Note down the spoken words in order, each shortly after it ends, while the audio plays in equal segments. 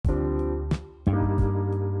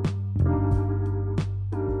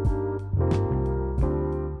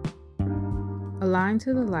Aligned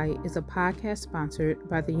to the Light is a podcast sponsored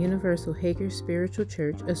by the Universal Hager Spiritual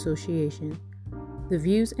Church Association. The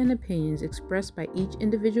views and opinions expressed by each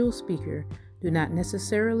individual speaker do not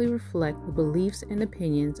necessarily reflect the beliefs and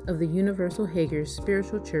opinions of the Universal Hager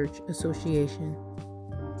Spiritual Church Association.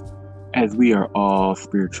 As we are all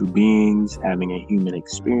spiritual beings having a human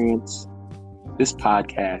experience, this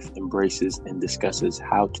podcast embraces and discusses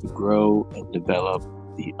how to grow and develop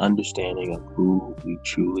the understanding of who we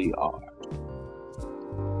truly are.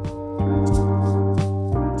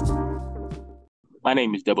 My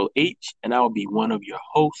name is Double H, and I will be one of your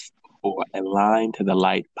hosts for Aligned to the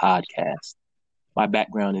Light podcast. My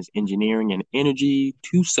background is engineering and energy,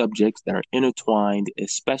 two subjects that are intertwined,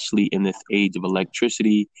 especially in this age of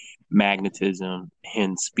electricity, magnetism,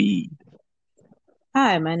 and speed.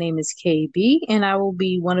 Hi, my name is KB, and I will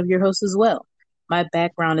be one of your hosts as well. My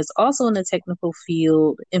background is also in the technical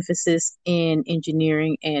field, emphasis in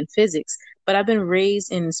engineering and physics, but I've been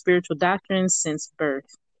raised in spiritual doctrines since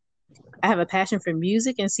birth. I have a passion for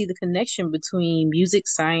music and see the connection between music,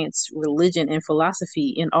 science, religion, and philosophy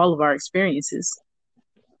in all of our experiences.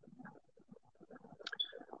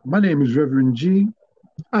 My name is Reverend G.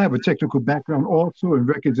 I have a technical background also in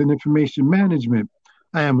records and information management.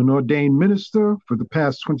 I am an ordained minister for the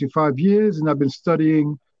past 25 years, and I've been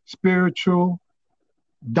studying spiritual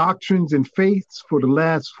doctrines and faiths for the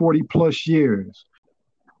last 40 plus years.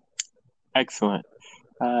 Excellent.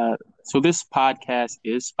 So this podcast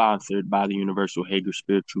is sponsored by the Universal Hager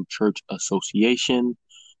Spiritual Church Association,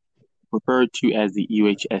 referred to as the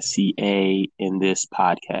UHSCA in this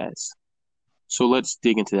podcast. So let's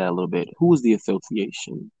dig into that a little bit. Who is the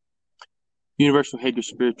association? Universal Hager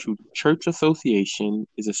Spiritual Church Association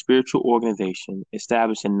is a spiritual organization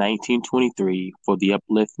established in 1923 for the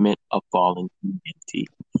upliftment of fallen humanity.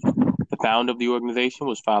 The founder of the organization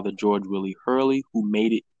was Father George Willie Hurley, who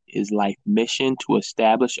made it his life mission to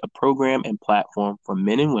establish a program and platform for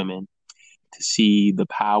men and women to see the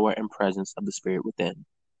power and presence of the Spirit within.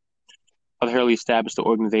 Father Hurley established the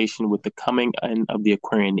organization with the coming in of the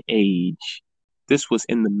Aquarian Age. This was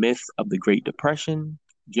in the midst of the Great Depression,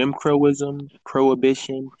 Jim Crowism,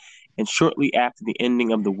 Prohibition, and shortly after the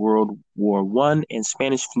ending of the World War I and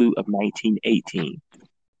Spanish flu of 1918.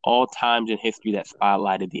 All times in history that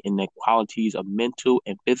spotlighted the inequalities of mental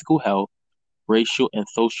and physical health, racial and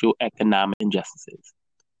socio-economic injustices.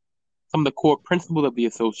 Some of the core principles of the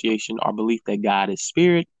association are belief that God is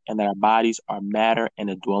spirit and that our bodies are matter and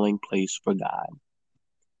a dwelling place for God.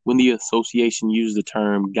 When the association uses the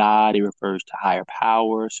term God, it refers to higher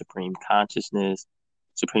power, supreme consciousness,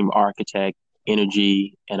 supreme architect,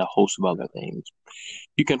 energy, and a host of other things.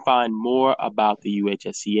 You can find more about the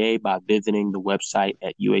UHSCA by visiting the website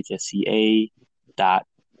at uhsca.org.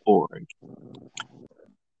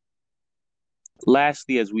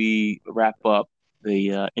 Lastly, as we wrap up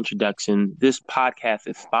the introduction, this podcast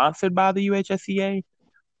is sponsored by the UHSCA,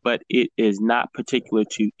 but it is not particular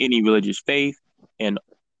to any religious faith, and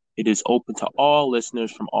it is open to all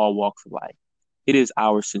listeners from all walks of life. It is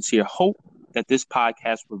our sincere hope that this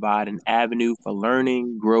podcast will provide an avenue for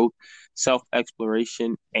learning, growth,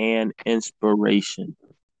 self-exploration, and inspiration.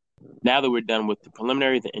 Now that we're done with the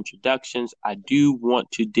preliminaries and introductions, I do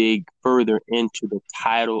want to dig further into the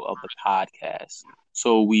title of the podcast.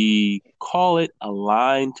 So we call it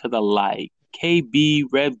Aligned to the Light. KB,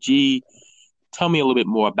 Rev G, tell me a little bit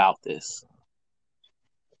more about this.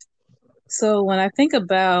 So when I think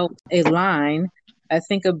about a line, I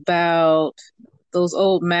think about those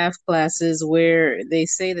old math classes where they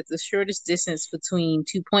say that the shortest distance between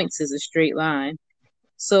 2 points is a straight line.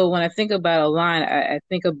 So when I think about a line, I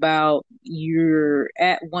think about you're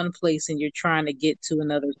at one place and you're trying to get to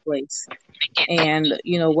another place. And,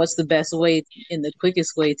 what's the best way and the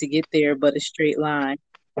quickest way to get there but a straight line?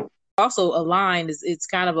 Also, a line it's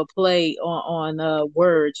kind of a play on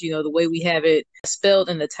words. The way we have it spelled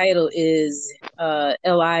in the title is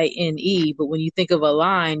LINE, but when you think of a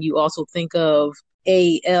line, you also think of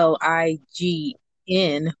ALIGN,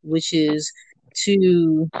 which is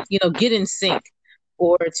to get in sync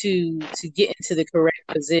or to get into the correct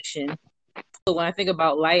position. So when I think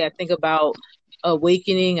about light, I think about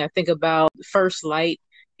awakening. I think about first light.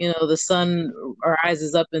 The sun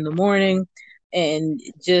rises up in the morning, and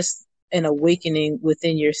just an awakening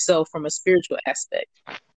within yourself from a spiritual aspect.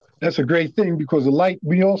 That's a great thing, because the light,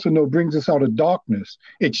 we also know, brings us out of darkness.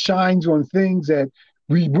 It shines on things that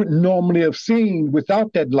we wouldn't normally have seen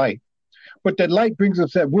without that light. But that light brings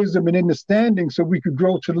us that wisdom and understanding so we could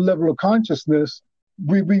grow to the level of consciousness.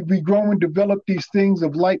 We grow and develop these things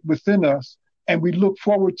of light within us, and we look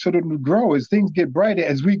forward to them to grow as things get brighter,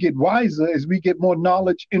 as we get wiser, as we get more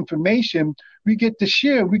knowledge, information, we get to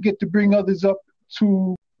share, we get to bring others up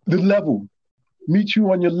to the level, meet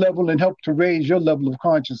you on your level and help to raise your level of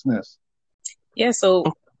consciousness. Yeah, so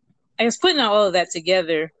I guess putting all of that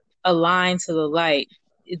together, aligned to the light,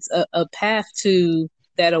 it's a path to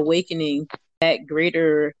that awakening, that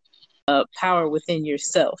greater power within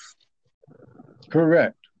yourself.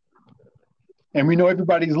 Correct. And we know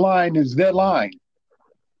everybody's line is their line.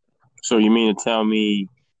 So you mean to tell me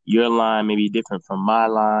your line may be different from my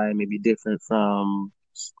line, maybe different from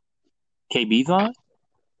KB's line?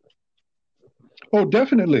 Oh,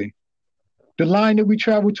 definitely. The line that we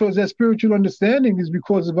travel towards that spiritual understanding is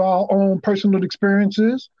because of our own personal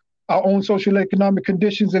experiences, our own social economic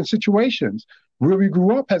conditions and situations. Where we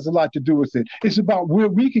grew up has a lot to do with it. It's about where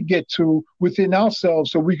we could get to within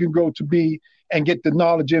ourselves so we can go to be and get the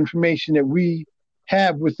knowledge and information that we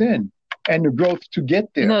have within and the growth to get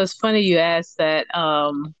there. You know, it's funny you asked that,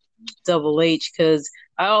 Double H, because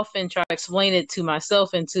I often try to explain it to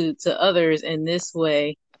myself and to others in this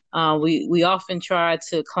way. We often try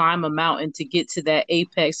to climb a mountain to get to that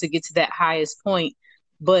apex, to get to that highest point.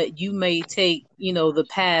 But you may take, the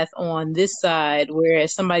path on this side,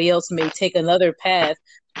 whereas somebody else may take another path.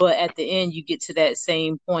 But at the end, you get to that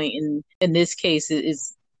same point. And in this case,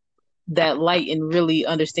 is that light and really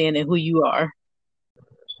understanding who you are.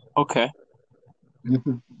 Okay.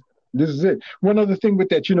 This is it. One other thing with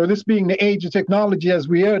that, this being the age of technology as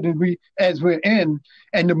we're in,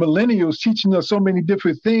 and the millennials teaching us so many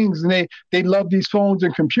different things, and they love these phones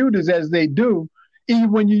and computers as they do,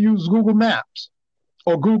 even when you use Google Maps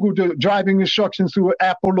or Google driving instructions through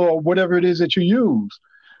Apple or whatever it is that you use.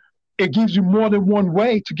 It gives you more than one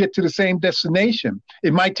way to get to the same destination.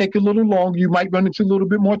 It might take a little longer. You might run into a little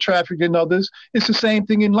bit more traffic than others. It's the same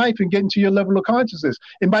thing in life and getting to your level of consciousness.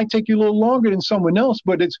 It might take you a little longer than someone else,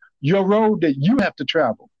 but it's your road that you have to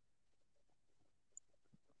travel.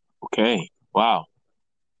 Okay. Wow.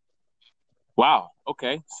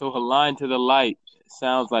 Okay. So aligned to the light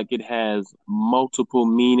sounds like it has multiple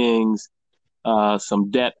meanings, some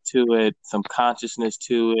depth to it, some consciousness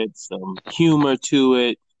to it, some humor to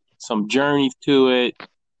it, some journey to it.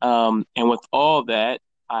 And with all that,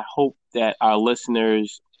 I hope that our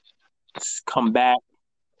listeners come back,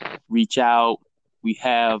 reach out. We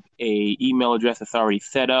have a email address that's already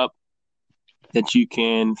set up that you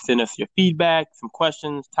can send us your feedback, some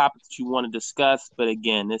questions, topics that you want to discuss. But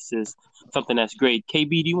again, this is something that's great.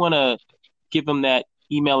 KB, do you want to give them that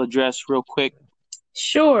email address real quick?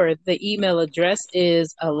 Sure. The email address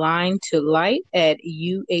is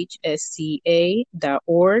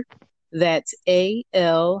alignedtolight@uhsca.org. That's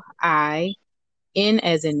ALIN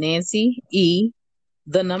as in Nancy, E,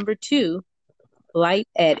 the number 2,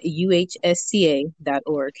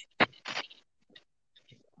 light@uhsca.org.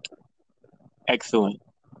 Excellent.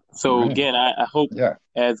 So again, I hope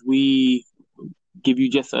as we give you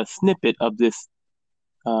just a snippet of this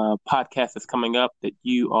podcast that's coming up that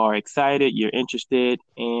you are excited, you're interested,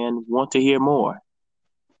 and want to hear more.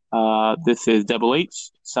 This is Double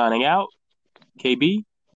H signing out. KB?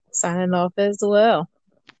 Signing off as well.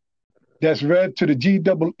 That's Rev to the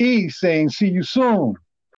GEE saying see you soon.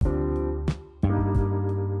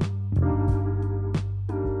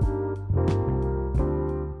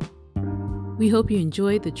 We hope you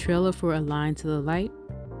enjoyed the trailer for Aligned to the Light.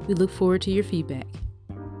 We look forward to your feedback.